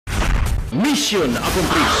Mission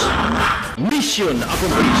accomplished. Mission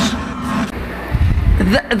accomplished.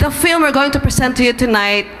 The film we're going to present to you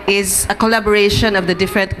tonight is a collaboration of the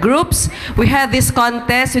different groups. We had this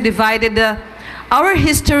contest. We divided our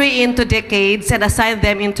history into decades and assigned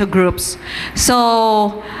them into groups.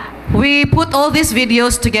 So we put all these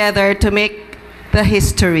videos together to make the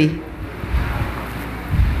history.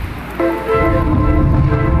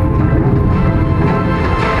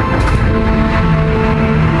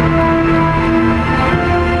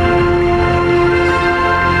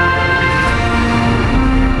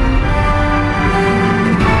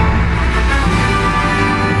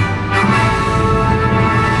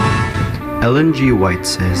 Ellen G. White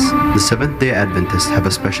says, the Seventh-day Adventists have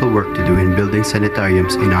a special work to do in building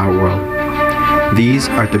sanitariums in our world. These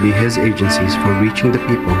are to be his agencies for reaching the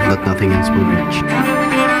people that nothing else will reach.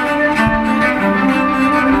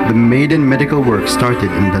 The maiden medical work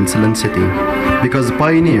started in Dansalan City because the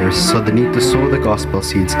pioneers saw the need to sow the gospel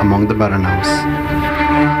seeds among the Baranaos.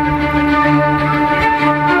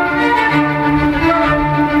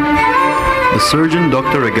 The surgeon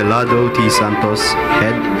Dr. Regalado T. Santos,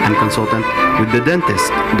 head and consultant, with the dentist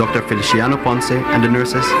Dr. Feliciano Ponce and the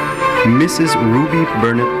nurses Mrs. Ruby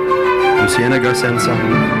Burnett, Luciana Garcensa,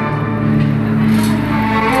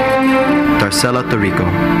 Tarcella Torrico.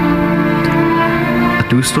 A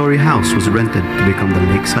two-story house was rented to become the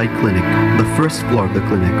Lakeside Clinic. The first floor of the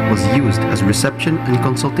clinic was used as reception and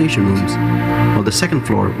consultation rooms, while the second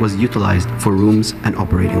floor was utilized for rooms and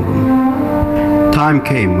operating room. Time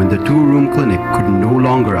came when the two-room clinic could no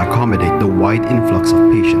longer accommodate the wide influx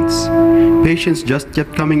of patients. Patients just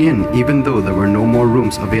kept coming in even though there were no more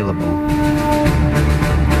rooms available.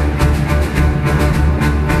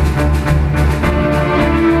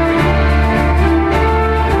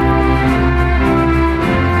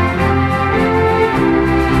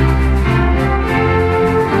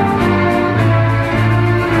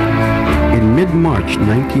 In mid-March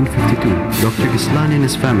 1952, Dr. Gislani and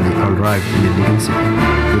his family arrived in ILIGAN City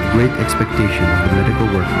with great expectation of the medical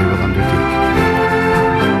work they will undertake.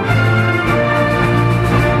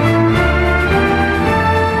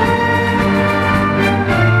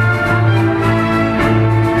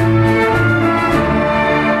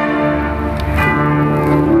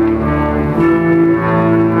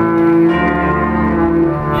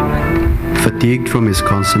 Fatigued from his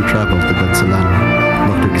constant travel to Dansalan,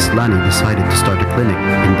 Dr. Gislani decided to start a clinic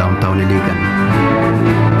in downtown ILIGAN.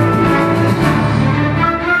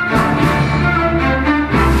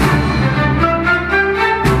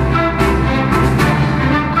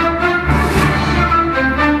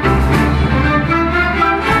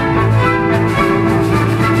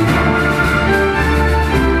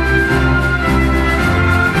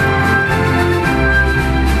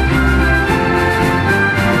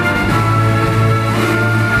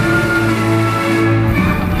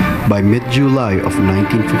 By mid-July of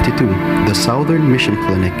 1952, the Southern Mission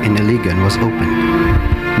Clinic in ILIGAN was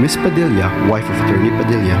opened. Miss Padilla, wife of attorney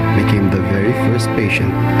Padilla, became the very first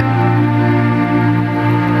patient.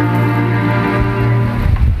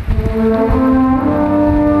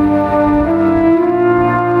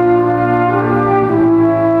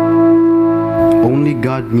 Only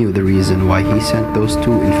God knew the reason why he sent those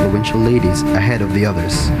two influential ladies ahead of the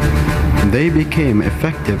others. They became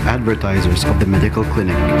effective advertisers of the medical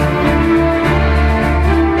clinic.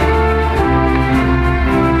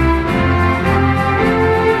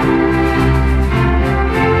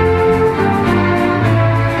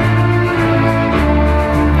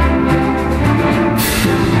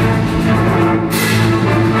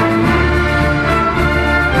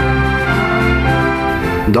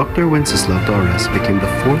 Dr. Wenceslao Torres became the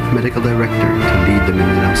fourth medical director to lead the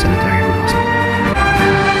Mindanao Sanitarium Hospital.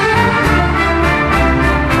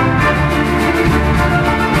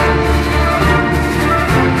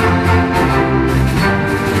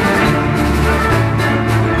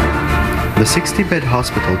 The 60-bed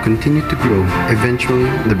hospital continued to grow. Eventually,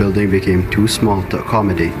 the building became too small to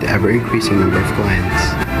accommodate the ever-increasing number of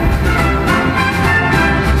clients.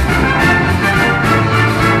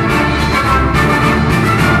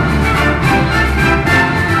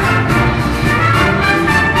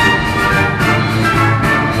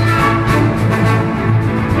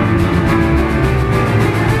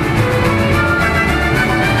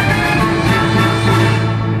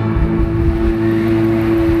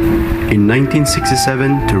 In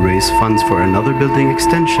 1967, to raise funds for another building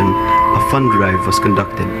extension, a fund drive was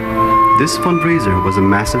conducted. This fundraiser was a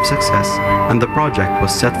massive success, and the project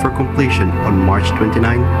was set for completion on March 29,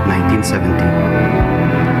 1970.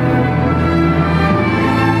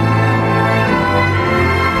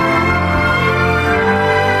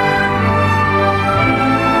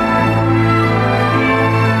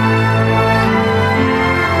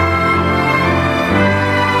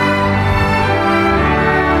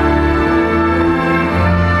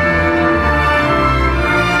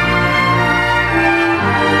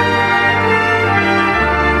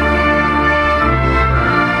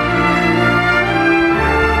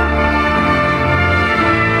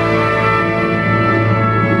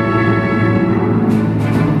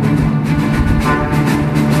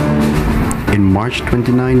 March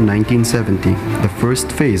 29, 1970, the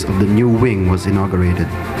first phase of the new wing was inaugurated.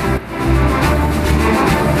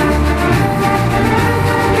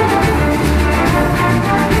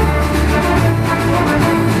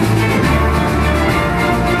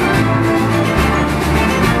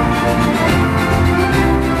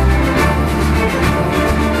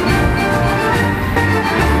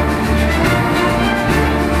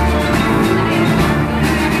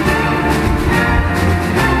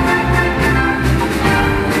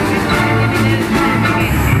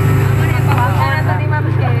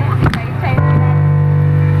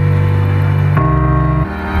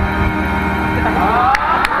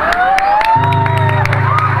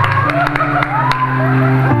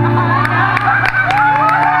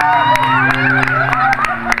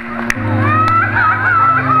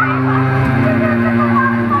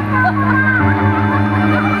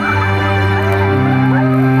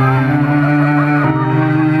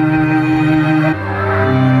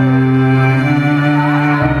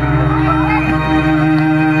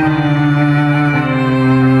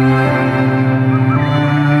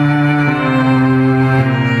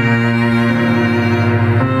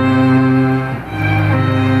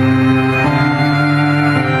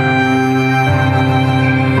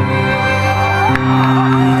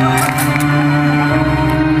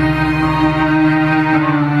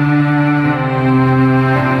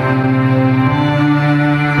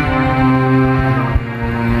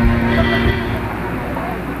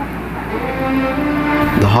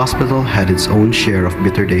 The hospital had its own share of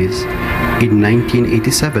bitter days. In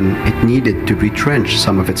 1987, it needed to retrench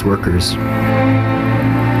some of its workers.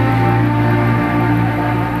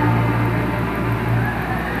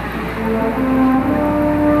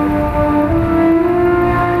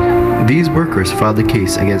 These workers filed a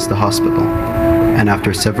case against the hospital, and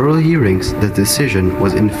after several hearings, the decision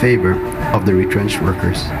was in favor of the retrenched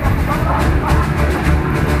workers.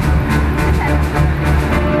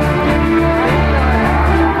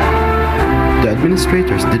 The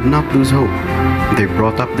administrators did not lose hope. They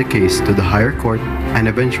brought up the case to the higher court, and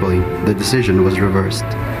eventually, the decision was reversed.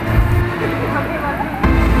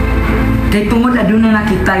 Kay tungod aduna na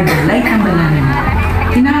kita ibalay ang balanan.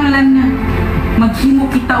 Kinahanglan na maghimo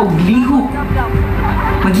kita og lihok.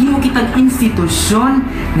 Maghimo kitag institusyon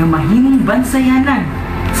nga mahimong bansayanan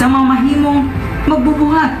sa mga mahimong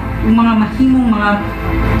magbubuhat ug mga mahimong mga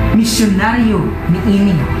misyonaryo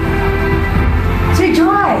niini. Sir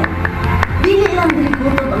Joy, dili lang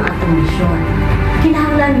dilikutob ang atong misyon.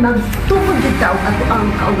 Kinahanglan magtukod jud ta og ato ang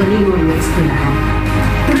kaugalingon nga eskwelahan.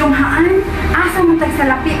 Tulunghaan, asa mo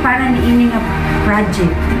tagsalapi para niini nga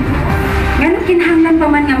project. Ngayon kinahanglan pa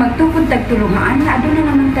man nga magtukod tag tulunghaan, na aduna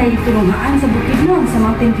naman tayo tulunghaan sa Bukidnon, sa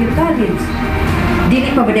Mountain View College. Dili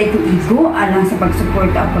pa ba dahil igo alang sa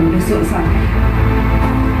pagsuporta o pagluso sa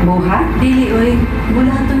buhat? Dili oy,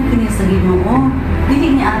 bulaton kini sa Ginoo.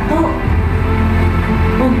 Dili ni ato.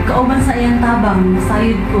 Ug kauban sa iyang tabang,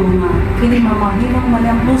 sayod ko nga kini mamahimong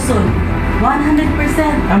malampuson 100%.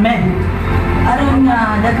 Amen. Aron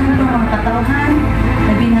nga daghang itong mga katawhan,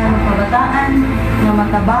 labi na mga kabataan, nga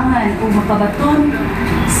matabangan o makabaton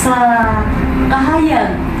sa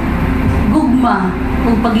kahayag, gugma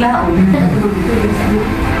o paglaom.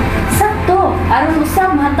 Sakto, aron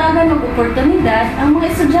usab mahatagan og oportunidad ang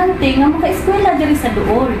mga estudyante nga maka-eskwela diri sa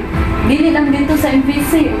duol. Dili lang dito sa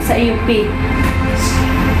MVC o sa AUP.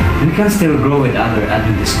 We can still grow with other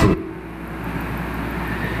Adventist schools.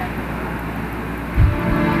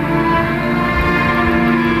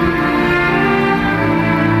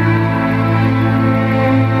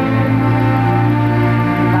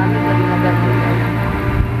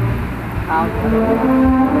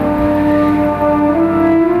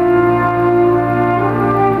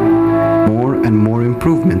 More and more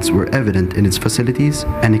improvements were evident in its facilities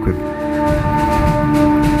and equipment.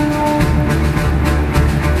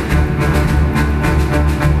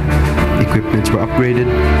 Equipments were upgraded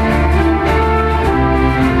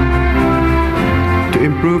to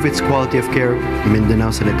improve its quality of care.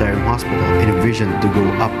 Mindanao Sanitarium Hospital envisioned to go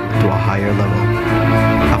up to a higher level.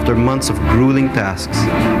 After months of grueling tasks,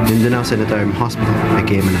 Mindanao Sanitarium Hospital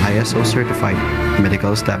became an ISO certified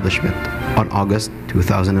medical establishment on August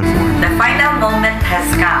 2004. The final moment has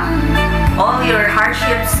come. All your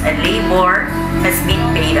hardships and labor has been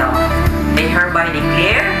paid off. I hereby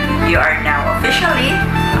declare you are now officially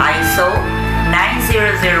ISO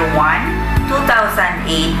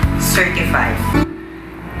 9001-2008 certified.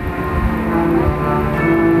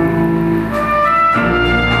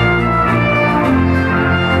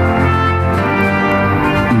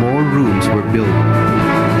 More rooms were built.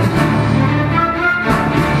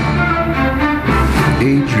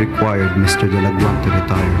 Age required Mr. De La Guan to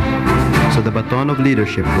retire, so so the baton of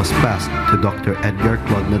leadership was passed to Dr. Edgar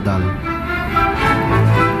Claude Nadal.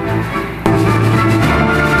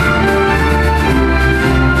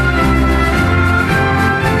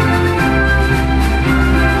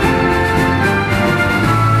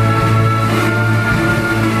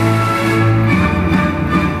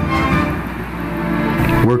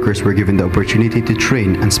 Workers were given the opportunity to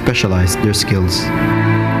train and specialize their skills.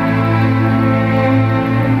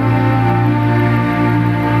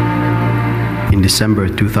 In December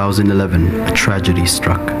 2011, a tragedy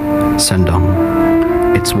struck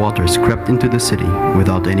Sendong. Its waters crept into the city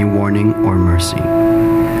without any warning or mercy.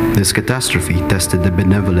 This catastrophe tested the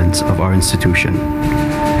benevolence of our institution.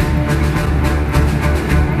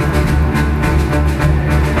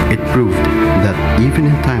 It proved that even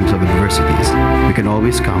in times of adversities, we can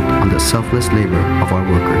always count on the selfless labor of our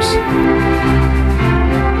workers.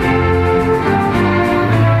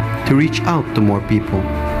 To reach out to more people,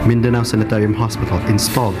 Mindanao Sanitarium Hospital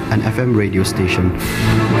installed an FM radio station.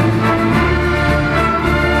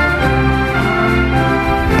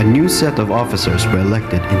 A new set of officers were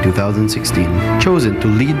elected in 2016. Chosen to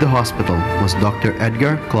lead the hospital was Dr.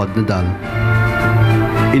 Edgar Claude Nadal.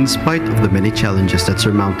 In spite of the many challenges that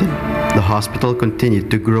surmounted, the hospital continued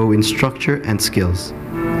to grow in structure and skills.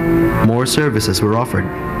 More services were offered.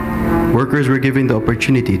 Workers were given the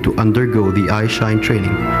opportunity to undergo the iShine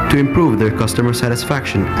training to improve their customer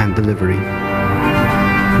satisfaction and delivery.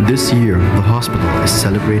 This year, the hospital is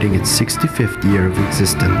celebrating its 65th year of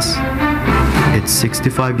existence. Its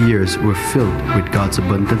 65 years were filled with God's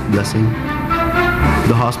abundant blessing.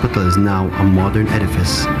 The hospital is now a modern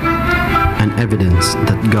edifice, an evidence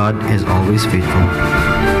that God is always faithful.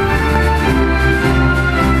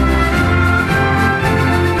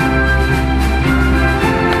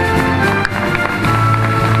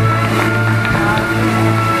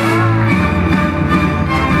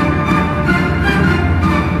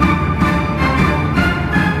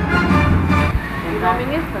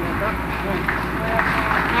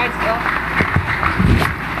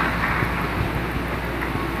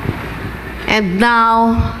 And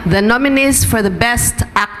now, the nominees for the Best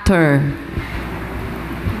Actor.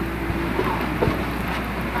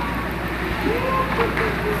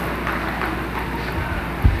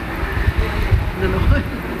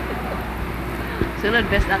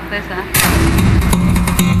 Sunod, Best Actress, ha?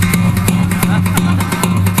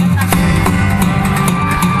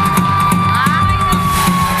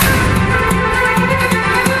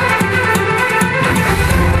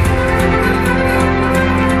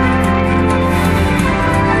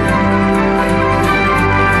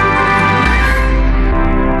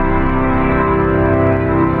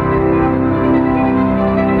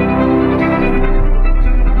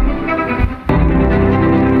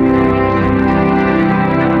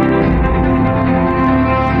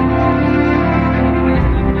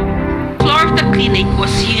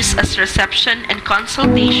 Was used as reception and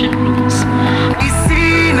consultation rooms.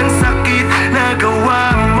 Isin ang sakit na gawa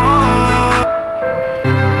mo.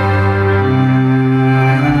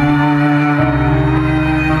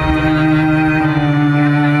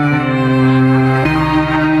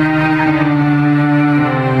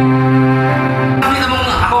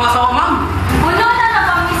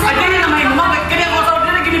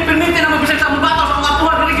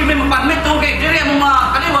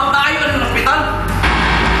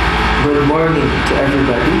 Good morning to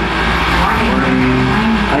everybody.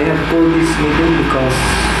 I have called this meeting because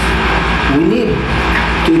we need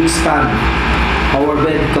to expand our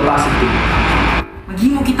bed capacity.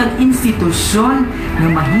 Maghimo kitag institusyon nga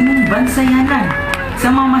mahimong bansayanan sa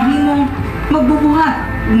mga mahimong magbubuhat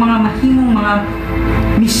ug mga mahimong mga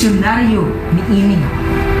misyonaryo niini.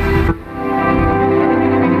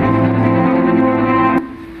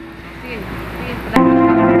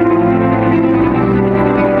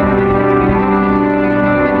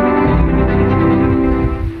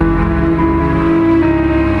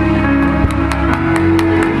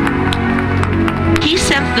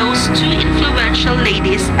 Those two influential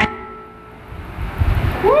ladies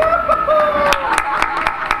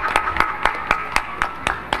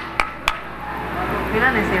Pila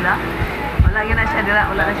na sila? Wala na siya,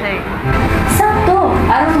 wala na siya eh. Sakto,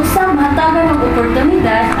 aron usab mahatagan ng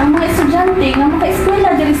oportunidad ang mga estudyante nga maka-eskwela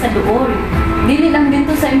diri sa duol. Dili lang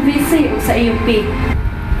dito sa MVC o sa AUP.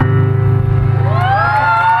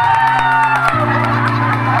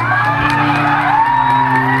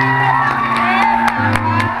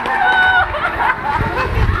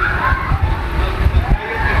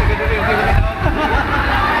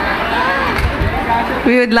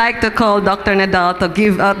 We would like to call Dr. Nadal to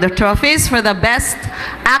give out the trophies for the Best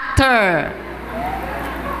Actor.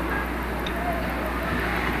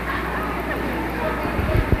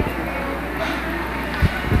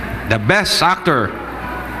 the best actor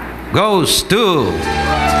goes to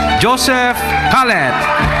Joseph Calet.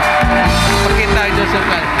 Pakita Joseph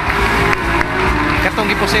Calet. Katong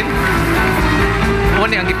gipusin.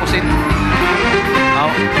 Muni ang gipusin.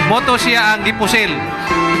 Moto siya ang gipusil.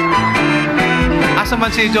 Asa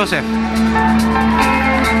man si Joseph?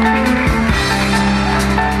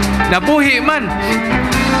 Nabuhi man.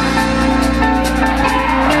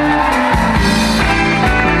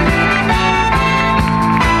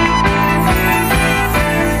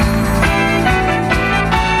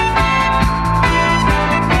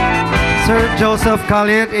 Sir Joseph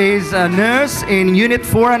Calet is a nurse in Unit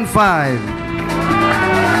 4 and 5.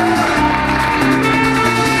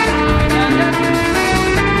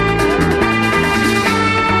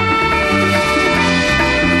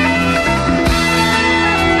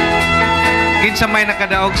 Kinsa may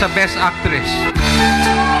nakadaog sa Best Actress?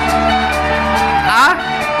 Ha?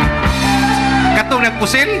 Katong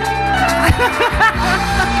nagpusil?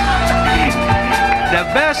 The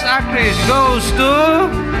Best Actress goes to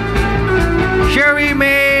Sherry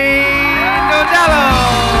May Dodalo.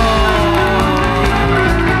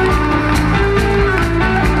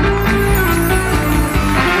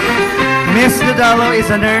 Miss Dodalo is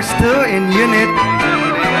a nurse too in Unit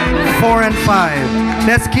 4 and 5.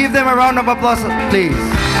 Let's give them a round of applause, please.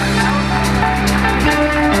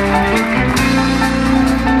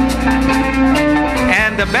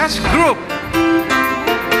 And the best group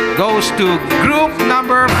goes to group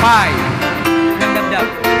number 5.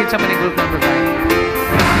 Kinsa man group number 5?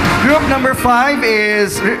 Group number 5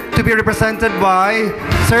 is to be represented by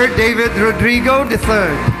Sir David Rodrigo III.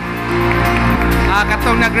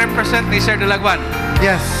 Katong nag-represent ni Sir Dalagwan.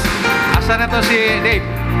 Yes. Asa na to si Dave?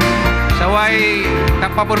 Saway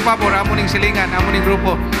tapabor-pabor amo ning silingan, amo ning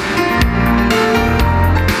grupo.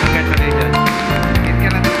 Congratulations.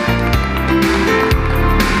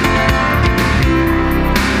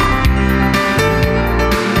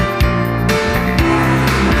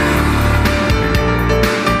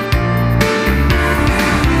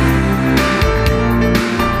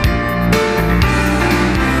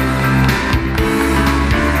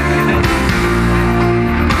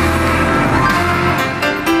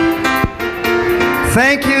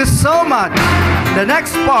 Thank you so much. The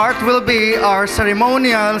next part will be our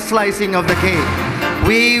ceremonial slicing of the cake.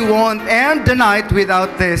 We won't end the night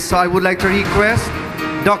without this, so I would like to request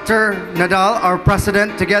Dr. Nadal, our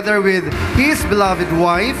president, together with his beloved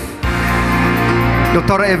wife,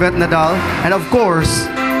 Dr. Yvette Nadal, and of course,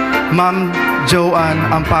 Ma'am Joanne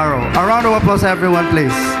Amparo. A round of applause, everyone,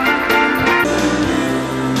 please.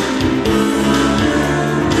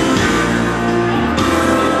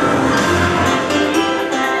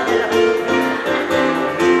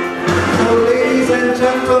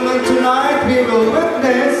 Gentlemen, tonight we will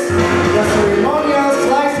witness the ceremonial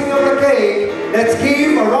slicing of the cake. Let's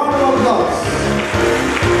give a round of applause.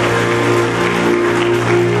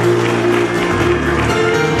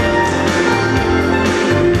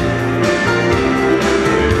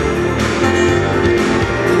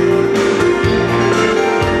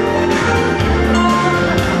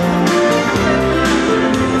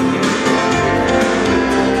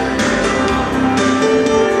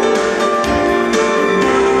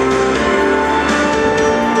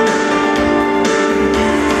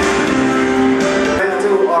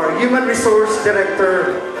 Human Resource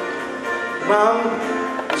Director, Ma'am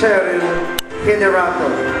Cheryl Generato.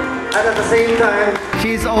 And at the same time,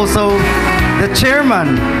 she's also the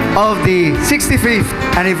chairman of the 65th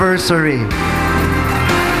anniversary.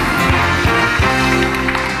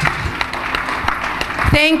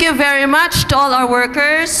 Thank you very much to all our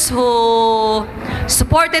workers who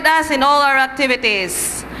supported us in all our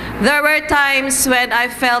activities. There were times when I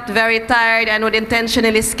felt very tired and would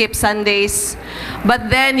intentionally skip Sundays.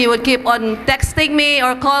 But then you would keep on texting me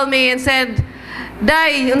or call me and said,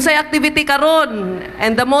 Day, unsay activity karon?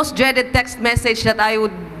 And the most dreaded text message that I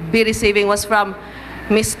would be receiving was from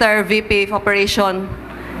Mr. VP of Operation.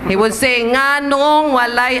 He would say, nganong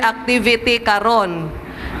walay activity karon?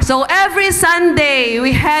 So every Sunday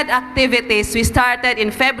we had activities. We started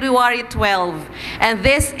in February 12. And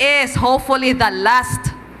this is hopefully the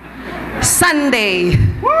last Sunday.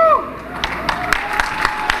 Woo!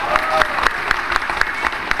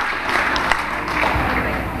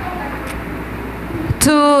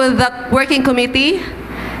 To the working committee,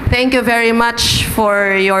 thank you very much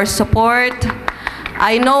for your support.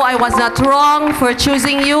 I know I was not wrong for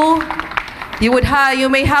choosing you. You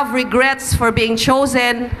may have regrets for being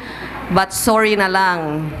chosen, but sorry na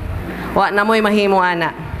lang. Wa na mo'y mahimo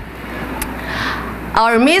ana.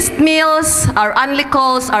 Our missed meals, our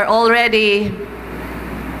unlicals are already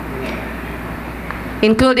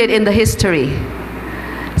included in the history.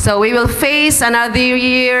 So we will face another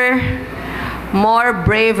year more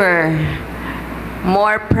braver,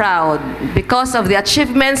 more proud because of the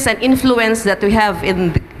achievements and influence that we have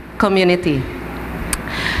in the community.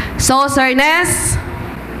 So, Sir Nes,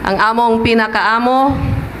 ang among pinakaamo.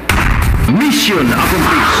 Mission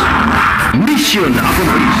accomplished. Mission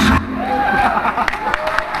accomplished.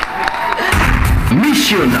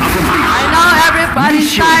 Mission accomplished. I know everybody's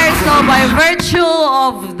tired, so by virtue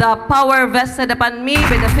of the power vested upon me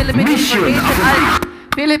by the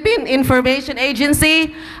Philippine Information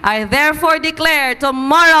Agency, I therefore declare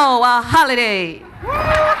tomorrow a holiday.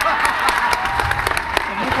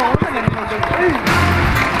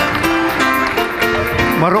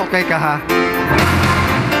 Maro kay ka ha.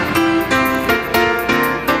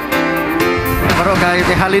 Maro kay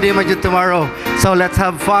holiday man jud tomorrow. So let's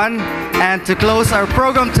have fun. And to close our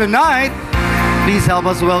program tonight, please help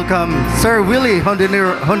us welcome Sir Willie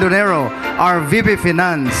Hondonero, our VP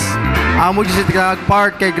Finance. Amo jud siya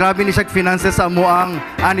part kay grabe ni siya finances sa amo ang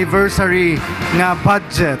anniversary nga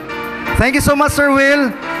budget. Thank you so much, Sir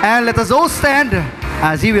Will, and let us all stand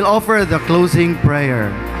as he will offer the closing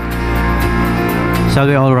prayer. Shall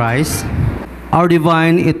we all rise? Our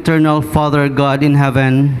divine, eternal Father God in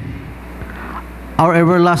heaven, our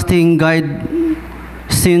everlasting guide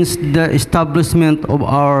since the establishment of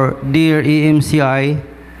our dear AMCI,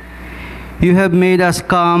 you have made us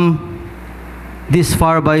come this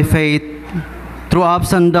far by faith through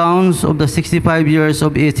ups and downs of the 65 years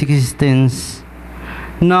of its existence.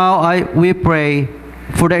 Now we pray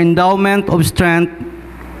for the endowment of strength,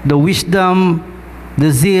 the wisdom,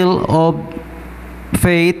 the zeal of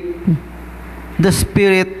faith, the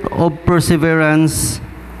spirit of perseverance,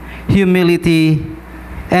 humility,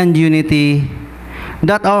 and unity,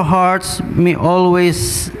 that our hearts may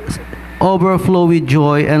always overflow with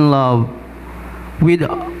joy and love with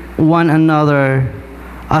one another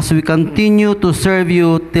as we continue to serve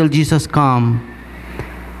you till Jesus come.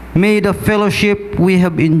 May the fellowship we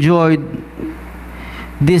have enjoyed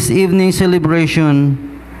this evening celebration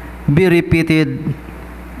be repeated,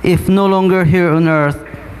 if no longer here on earth,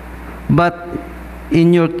 but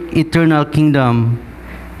in your eternal kingdom.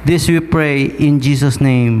 This we pray in Jesus'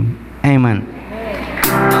 name. Amen.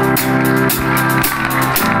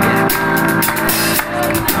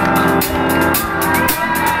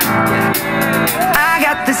 I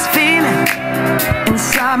got this feeling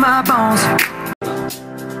inside my bones.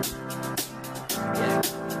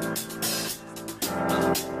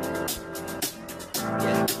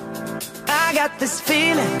 I got this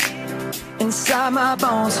feeling inside my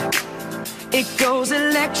bones. It goes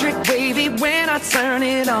electric wavy when I turn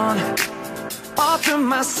it on. Off from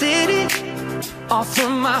my city, off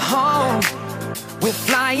from my home. We're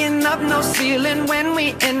flying up, no ceiling when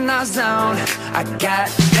we in our zone. I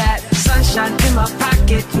got that sunshine in my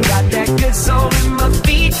pocket, got that good soul in my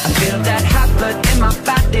feet. I feel that hot blood in my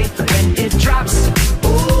body when it drops.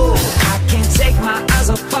 Ooh, I can't take my eyes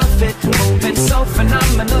off of it, moving so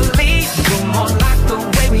phenomenally. You're more like the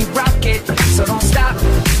way we rock it, so don't stop.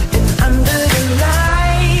 And under the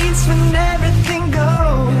lights when everything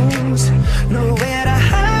goes, nowhere to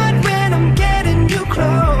hide when I'm getting you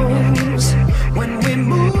close. When we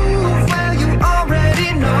move, well, you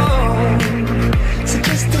already know. So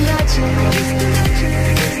just imagine.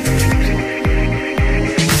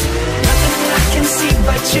 Nothing I can see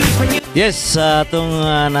but you when you. Yes, atong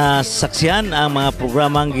nasaksihan ang mga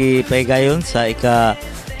programang gipahigayon sa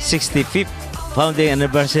ika-65th founding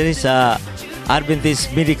anniversary sa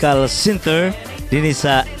Adventist Medical Center dinhi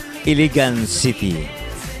sa Iligan City.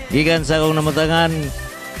 Gikan sa akong namatangan,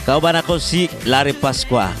 kauban ako si Larry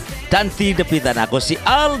Pascua. Tanti dapitan ako si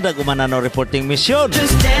Al Dagumanano reporting mission.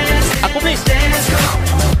 Ako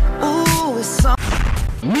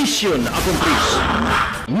Mission accomplished.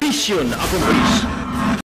 Mission accomplished.